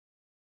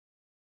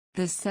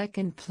The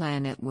second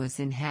planet was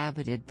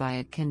inhabited by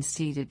a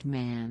conceited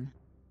man.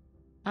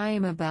 "I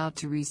am about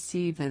to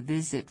receive a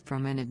visit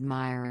from an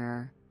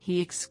admirer," he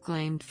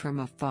exclaimed from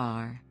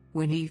afar,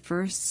 when he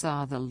first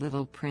saw the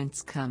little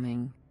prince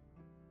coming.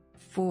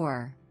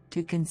 For,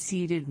 to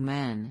conceited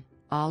men,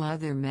 all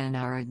other men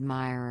are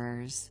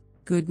admirers.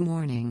 "Good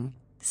morning,"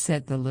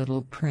 said the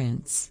little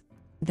prince.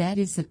 "That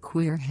is a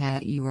queer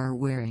hat you are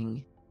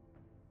wearing."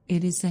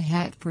 "It is a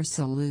hat for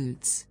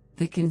salutes,"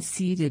 the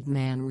conceited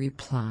man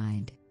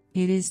replied.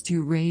 "It is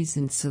to raise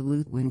and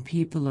salute when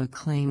people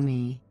acclaim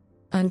me.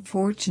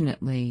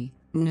 Unfortunately,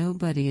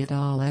 nobody at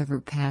all ever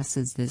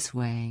passes this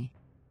way."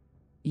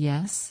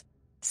 "Yes?"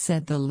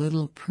 said the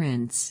little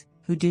prince,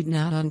 who did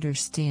not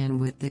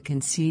understand what the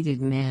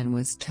conceited man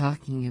was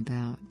talking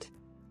about.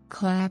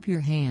 "Clap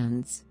your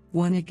hands,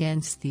 one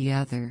against the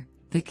other,"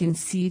 the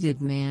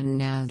conceited man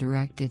now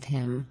directed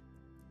him.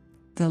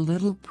 The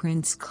little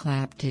prince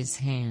clapped his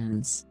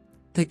hands.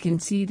 The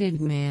conceited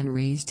man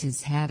raised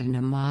his hat in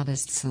a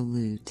modest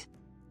salute.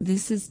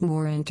 "This is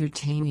more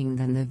entertaining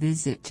than the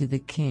visit to the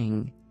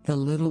king," the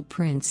little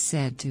prince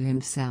said to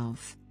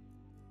himself.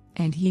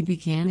 And he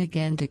began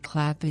again to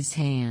clap his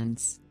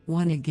hands,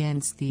 one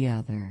against the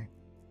other.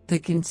 The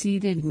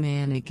conceited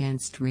man again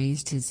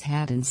raised his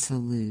hat in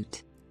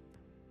salute.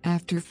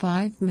 After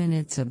 5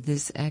 minutes of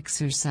this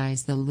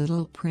exercise, the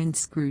little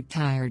prince grew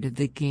tired of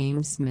the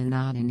game's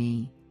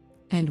monotony.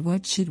 "And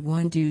what should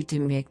one do to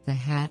make the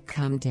hat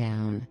come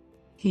down?"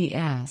 he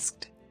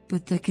asked,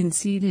 but the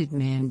conceited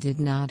man did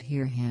not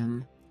hear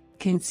him.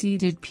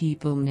 Conceited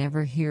people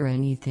never hear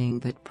anything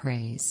but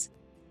praise.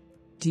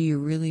 "Do you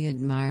really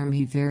admire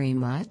me very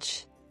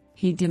much?"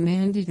 he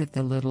demanded of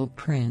the little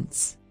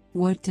prince.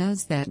 "What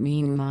does that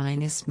mean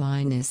minus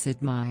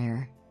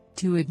admire?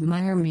 To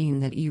admire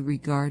mean that you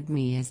regard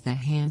me as the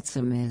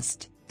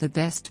handsomest, the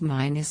best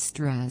minus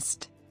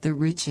dressed, the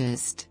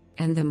richest,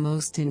 and the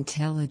most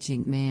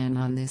intelligent man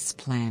on this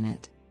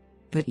planet.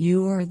 But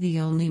you are the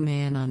only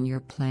man on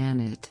your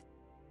planet.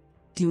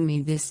 Do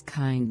me this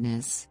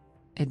kindness.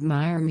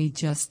 Admire me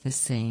just the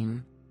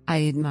same."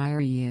 "I admire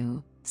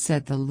you,"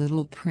 said the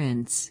little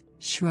prince,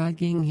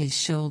 shrugging his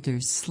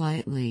shoulders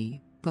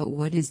slightly, "but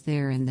what is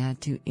there in that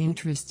to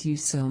interest you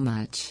so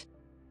much?"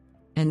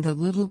 And the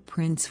little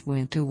prince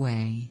went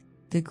away.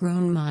 "The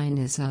grown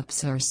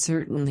minus-ups are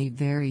certainly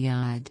very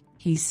odd,"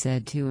 he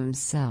said to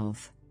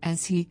himself,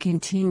 as he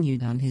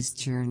continued on his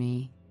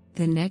journey.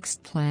 The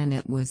next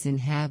planet was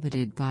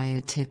inhabited by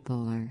a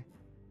tippler.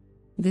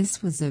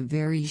 This was a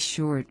very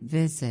short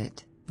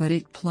visit, but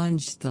it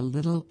plunged the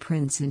little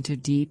prince into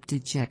deep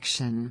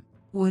dejection.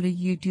 "What are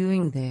you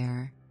doing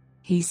there?"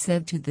 he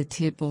said to the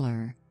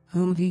tippler,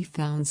 whom he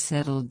found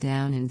settled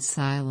down in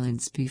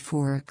silence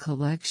before a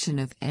collection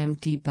of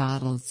empty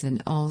bottles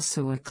and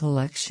also a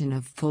collection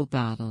of full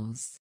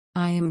bottles.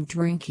 "I am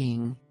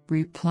drinking,"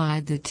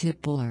 replied the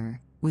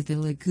tippler, with a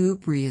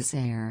lugubrious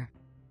air.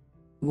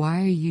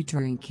 "Why are you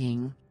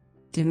drinking?"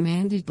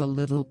 demanded the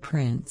little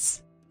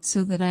prince.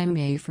 "So that I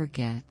may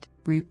forget,"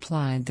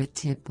 replied the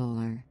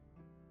tippler.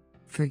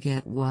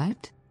 "Forget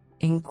what?"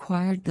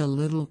 inquired the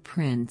little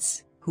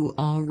prince, who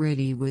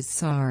already was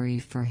sorry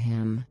for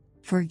him.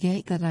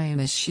 "Forget that I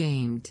am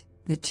ashamed,"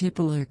 the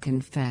tippler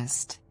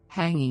confessed,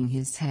 hanging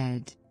his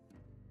head.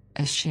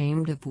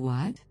 "Ashamed of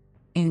what?"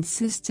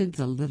 insisted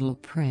the little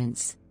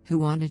prince, who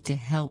wanted to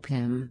help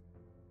him.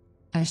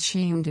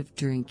 "Ashamed of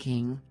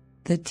drinking."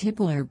 The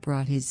tippler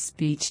brought his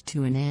speech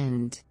to an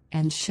end,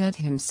 and shut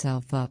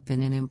himself up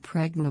in an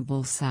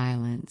impregnable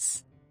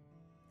silence.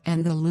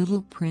 And the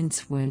little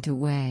prince went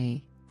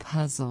away,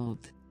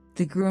 puzzled.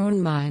 "The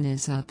grown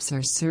minus-ups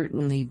are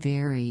certainly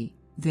very,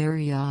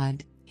 very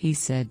odd," he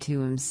said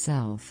to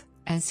himself,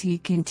 as he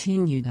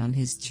continued on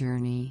his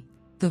journey.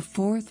 The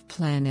fourth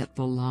planet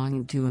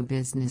belonged to a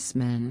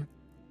businessman.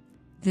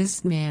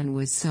 This man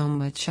was so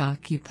much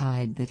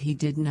occupied that he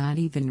did not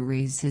even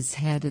raise his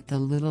head at the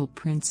little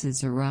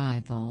prince's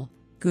arrival.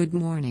 "Good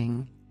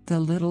morning,"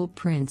 the little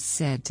prince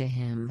said to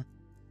him.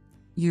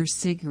 "Your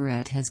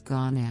cigarette has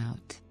gone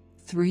out.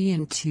 3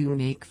 and 2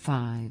 make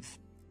 5.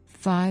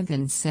 5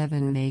 and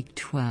 7 make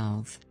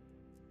 12.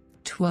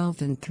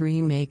 12 and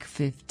 3 make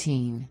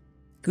 15.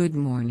 Good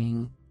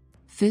morning.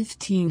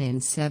 15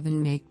 and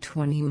 7 make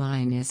 20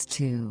 minus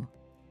 2.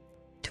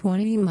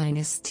 20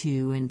 minus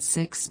 2 and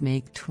 6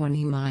 make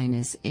 20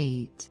 minus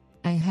 8.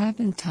 I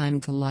haven't time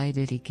to light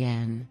it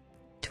again.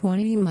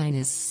 20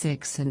 minus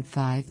 6 and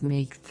 5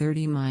 make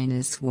 30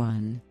 minus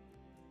 1.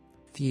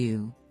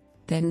 Phew.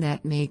 Then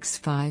that makes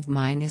 5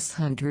 minus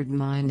 100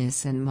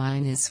 minus and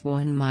minus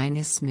 1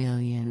 minus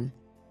million.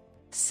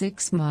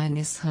 6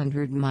 minus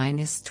 100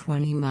 minus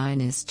 20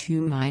 minus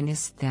 2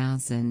 minus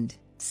 1,000.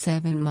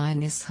 7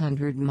 minus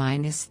 100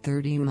 minus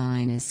 30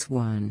 minus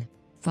 1.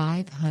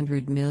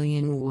 500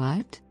 million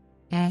what?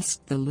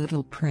 Asked the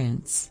little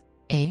prince.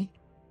 Eh?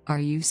 Are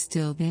you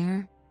still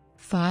there?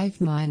 5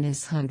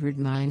 minus 100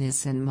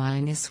 minus and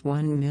minus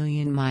 1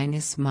 million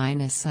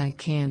minus I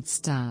can't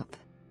stop.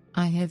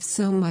 I have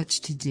so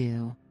much to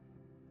do.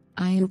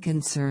 I am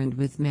concerned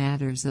with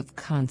matters of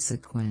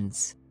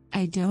consequence.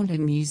 I don't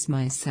amuse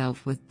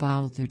myself with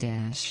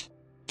balderdash.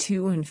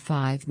 2 and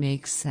 5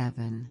 make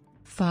 7.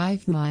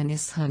 5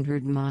 minus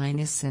 100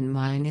 minus and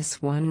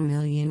minus 1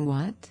 million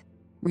what?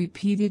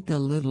 Repeated the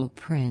little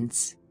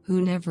prince,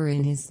 who never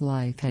in his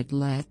life had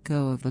let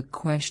go of a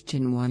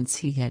question once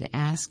he had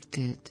asked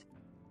it.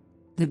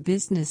 The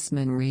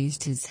businessman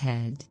raised his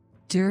head.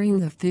 During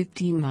the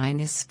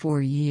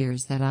 50-4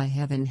 years that I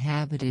have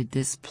inhabited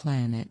this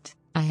planet,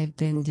 I have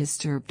been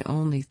disturbed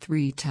only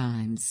 3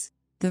 times.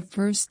 The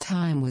first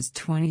time was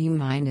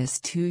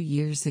 20-2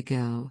 years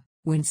ago,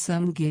 when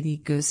some giddy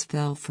goose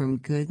fell from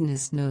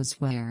goodness knows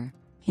where.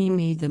 He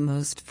made the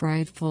most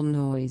frightful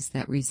noise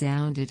that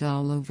resounded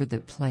all over the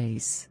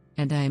place,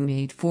 and I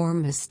made 4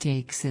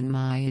 mistakes in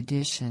my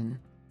addition.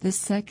 The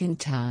second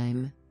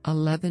time,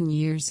 11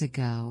 years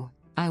ago,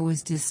 I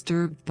was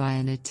disturbed by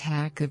an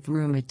attack of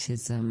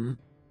rheumatism.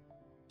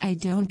 I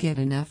don't get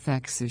enough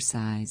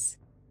exercise.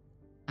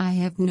 I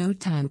have no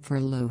time for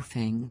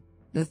loafing.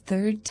 The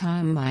third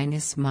time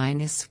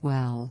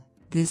well,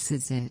 this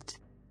is it.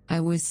 I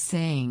was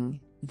saying,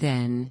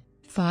 then,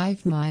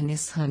 5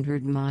 minus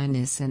 100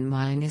 minus and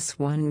minus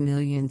 1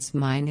 millions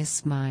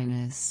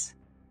minus.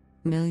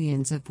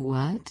 Millions of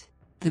what?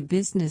 The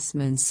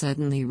businessman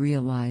suddenly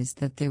realized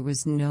that there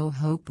was no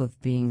hope of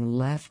being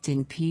left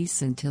in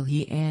peace until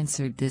he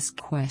answered this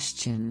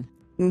question.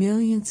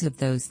 Millions of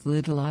those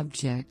little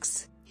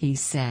objects, he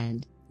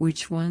said,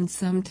 which one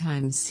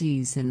sometimes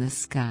sees in the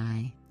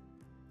sky.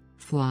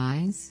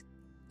 Flies?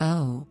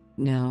 Oh,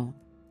 no.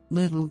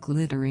 Little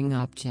glittering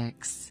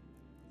objects.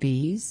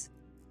 Bees?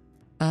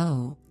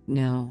 Oh,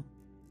 no.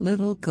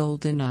 Little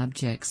golden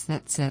objects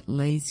that set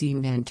lazy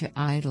men to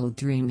idle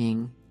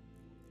dreaming.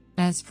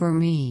 As for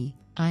me,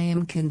 I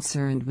am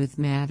concerned with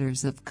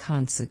matters of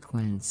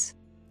consequence.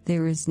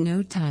 There is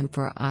no time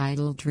for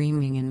idle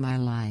dreaming in my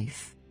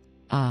life.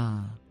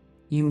 Ah.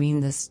 You mean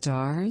the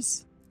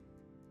stars?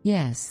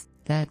 Yes,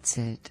 that's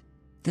it.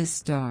 The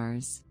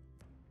stars.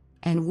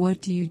 And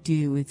what do you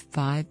do with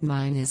 5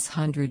 minus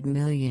 100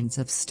 millions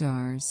of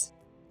stars?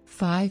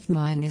 5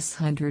 minus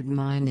 100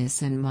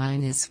 minus and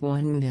minus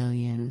 1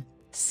 million,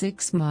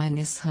 6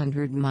 minus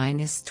 100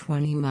 minus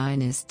 20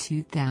 minus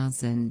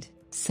 2000,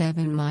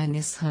 7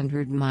 minus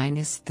 100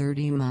 minus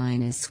 30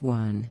 minus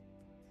 1.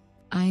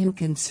 I am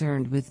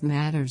concerned with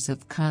matters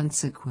of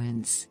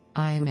consequence,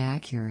 I am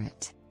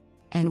accurate.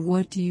 And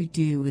what do you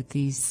do with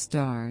these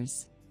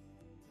stars?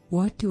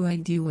 What do I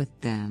do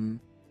with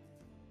them?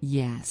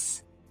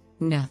 Yes.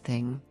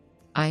 Nothing.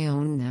 I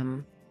own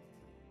them.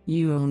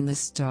 You own the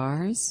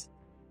stars?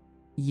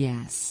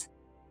 Yes.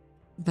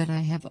 But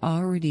I have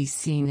already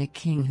seen a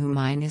king who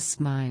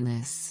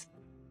minus.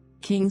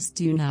 Kings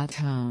do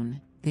not own,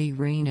 they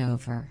reign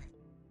over.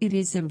 It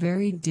is a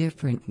very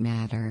different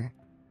matter.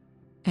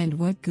 And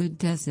what good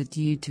does it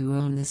you to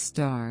own the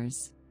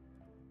stars?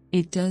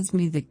 It does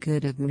me the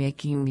good of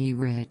making me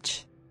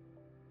rich.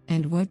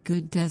 And what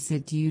good does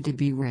it you to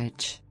be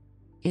rich?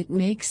 It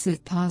makes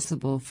it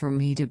possible for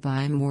me to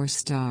buy more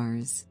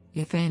stars,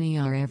 if any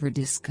are ever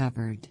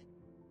discovered.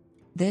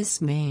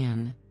 This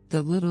man,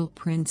 the little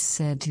prince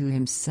said to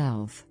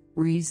himself,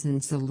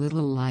 reasons a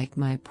little like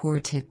my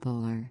poor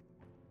tippler.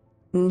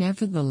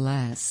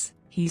 Nevertheless,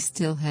 he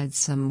still had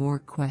some more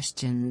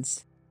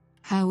questions.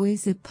 How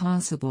is it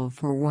possible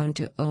for one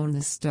to own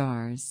the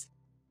stars?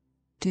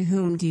 To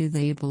whom do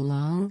they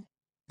belong?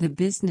 The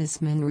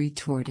businessman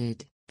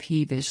retorted,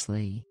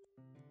 peevishly.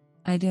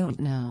 I don't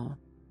know.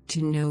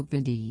 To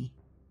nobody.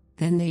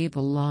 Then they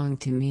belong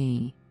to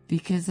me,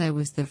 because I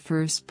was the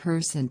first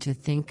person to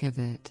think of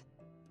it.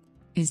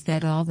 Is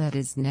that all that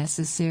is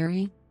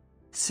necessary?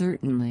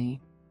 Certainly.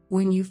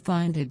 When you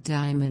find a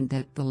diamond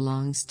that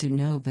belongs to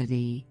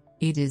nobody,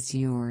 it is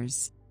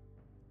yours.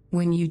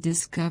 When you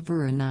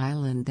discover an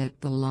island that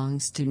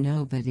belongs to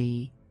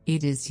nobody,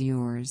 it is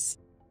yours.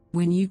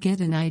 When you get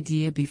an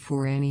idea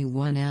before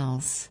anyone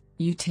else,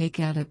 you take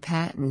out a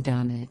patent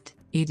on it,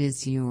 it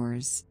is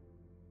yours.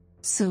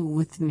 So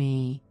with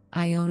me,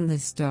 I own the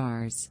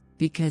stars,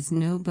 because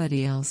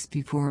nobody else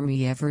before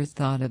me ever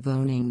thought of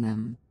owning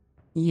them.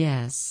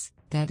 Yes,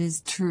 that is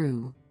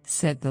true,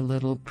 said the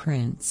little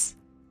prince.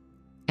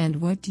 And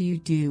what do you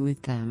do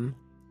with them?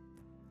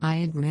 I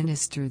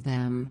administer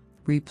them,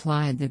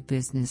 replied the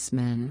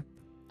businessman.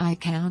 I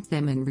count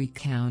them and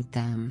recount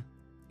them.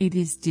 It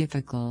is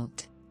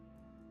difficult.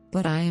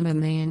 But I am a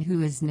man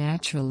who is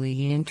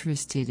naturally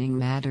interested in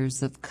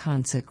matters of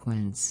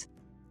consequence.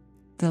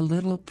 The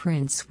little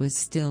prince was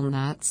still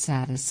not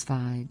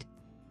satisfied.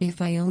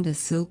 If I owned a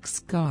silk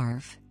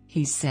scarf,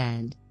 he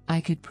said,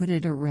 I could put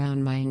it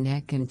around my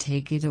neck and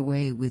take it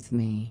away with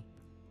me.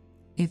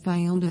 If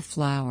I owned a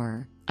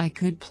flower, I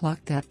could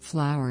pluck that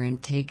flower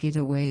and take it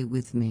away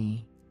with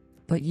me.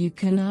 But you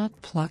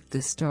cannot pluck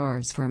the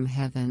stars from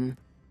heaven.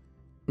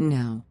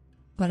 No.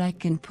 But I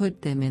can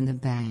put them in the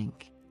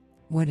bank.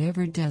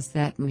 Whatever does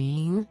that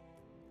mean?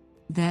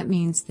 That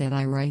means that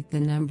I write the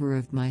number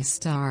of my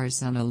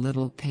stars on a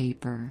little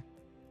paper.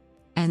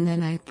 And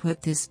then I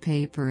put this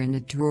paper in a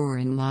drawer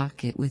and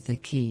lock it with a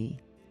key.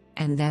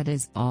 And that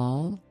is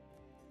all?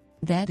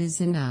 That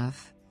is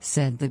enough,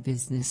 said the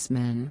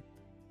businessman.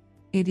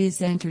 It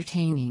is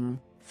entertaining,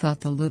 thought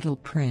the little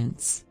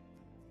prince.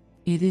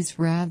 It is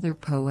rather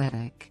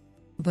poetic,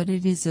 but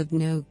it is of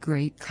no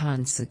great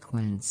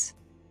consequence.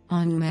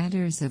 On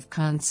matters of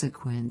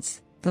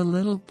consequence, the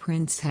little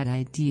prince had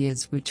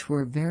ideas which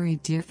were very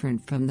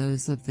different from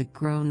those of the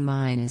grown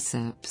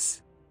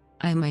Minoceps.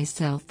 I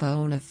myself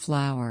own a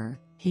flower,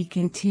 he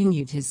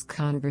continued his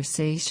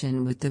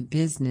conversation with the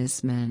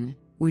businessman,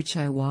 which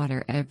I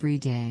water every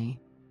day.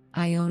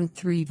 I own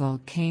 3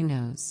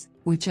 volcanoes,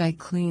 which I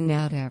clean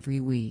out every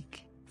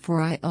week,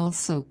 for I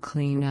also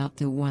clean out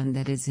the one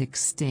that is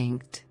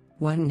extinct,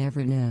 one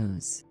never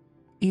knows.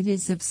 It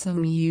is of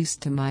some use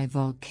to my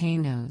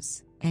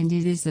volcanoes, and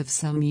it is of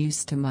some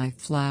use to my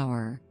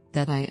flower,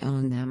 that I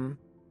own them.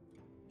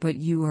 But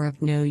you are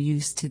of no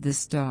use to the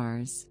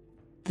stars.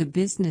 The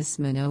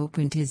businessman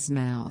opened his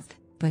mouth,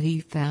 but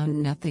he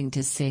found nothing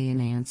to say in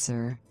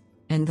answer,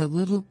 and the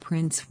little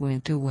prince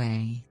went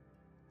away.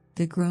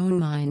 The grown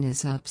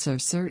Minoceps are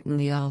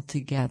certainly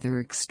altogether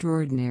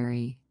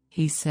extraordinary,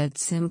 he said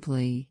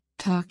simply,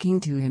 talking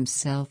to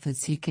himself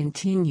as he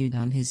continued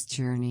on his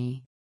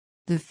journey.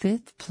 The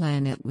 5th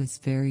planet was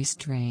very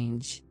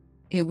strange.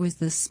 It was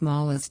the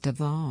smallest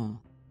of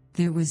all.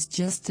 There was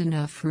just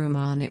enough room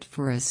on it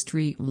for a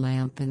street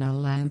lamp and a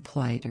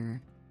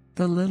lamplighter.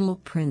 The little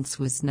prince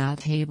was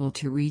not able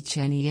to reach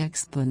any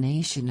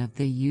explanation of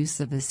the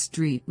use of a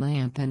street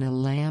lamp and a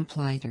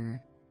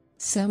lamplighter.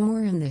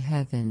 Somewhere in the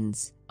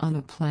heavens, on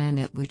a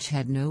planet which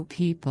had no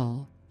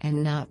people,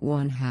 and not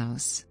one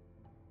house.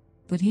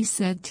 But he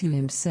said to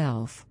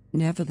himself,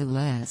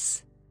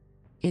 nevertheless,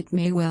 it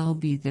may well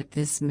be that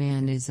this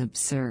man is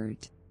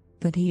absurd.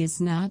 But he is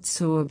not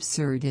so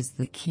absurd as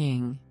the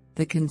king,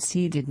 the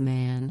conceited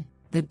man,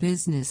 the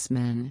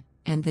businessman,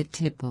 and the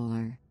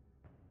tippler.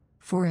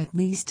 For at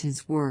least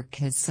his work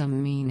has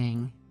some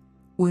meaning.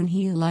 When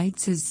he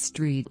lights his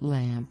street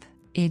lamp,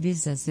 it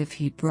is as if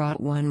he brought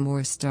one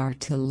more star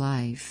to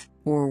life,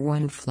 or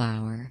one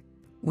flower.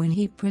 When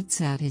he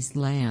puts out his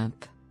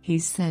lamp, he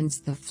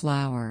sends the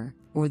flower,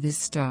 or the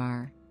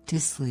star, to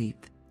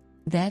sleep.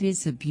 That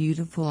is a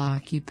beautiful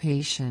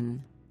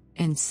occupation.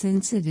 And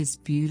since it is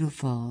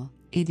beautiful,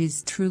 it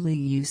is truly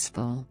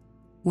useful.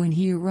 When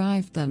he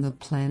arrived on the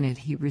planet,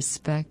 he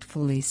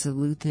respectfully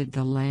saluted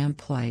the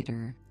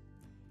lamplighter.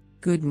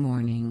 Good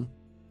morning.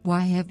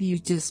 Why have you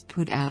just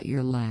put out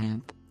your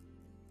lamp?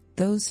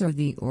 Those are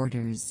the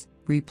orders,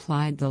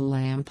 replied the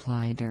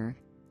lamplighter.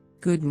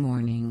 Good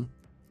morning.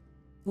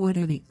 What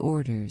are the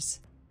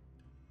orders?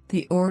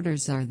 The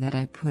orders are that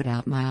I put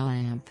out my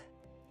lamp.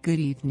 Good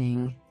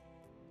evening.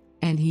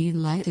 And he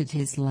lighted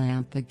his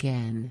lamp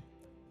again.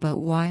 But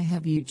why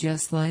have you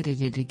just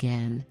lighted it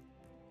again?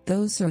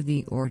 Those are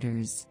the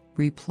orders,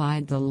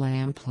 replied the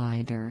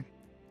lamplighter.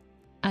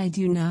 I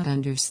do not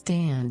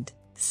understand,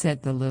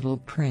 said the little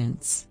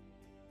prince.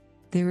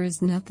 There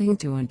is nothing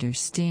to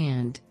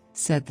understand,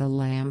 said the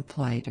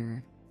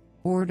lamplighter.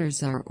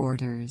 Orders are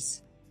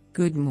orders.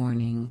 Good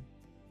morning.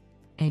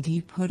 And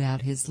he put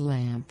out his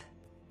lamp.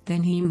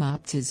 Then he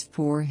mopped his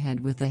forehead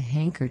with a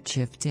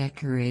handkerchief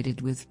decorated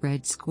with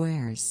red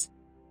squares.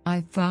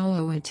 I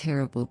follow a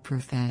terrible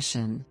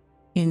profession.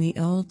 In the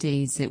old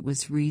days it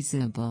was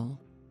reasonable.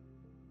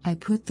 I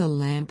put the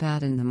lamp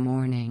out in the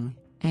morning,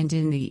 and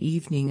in the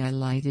evening I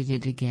lighted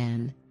it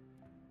again.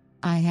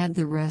 I had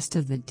the rest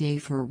of the day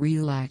for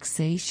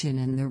relaxation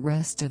and the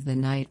rest of the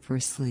night for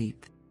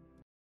sleep.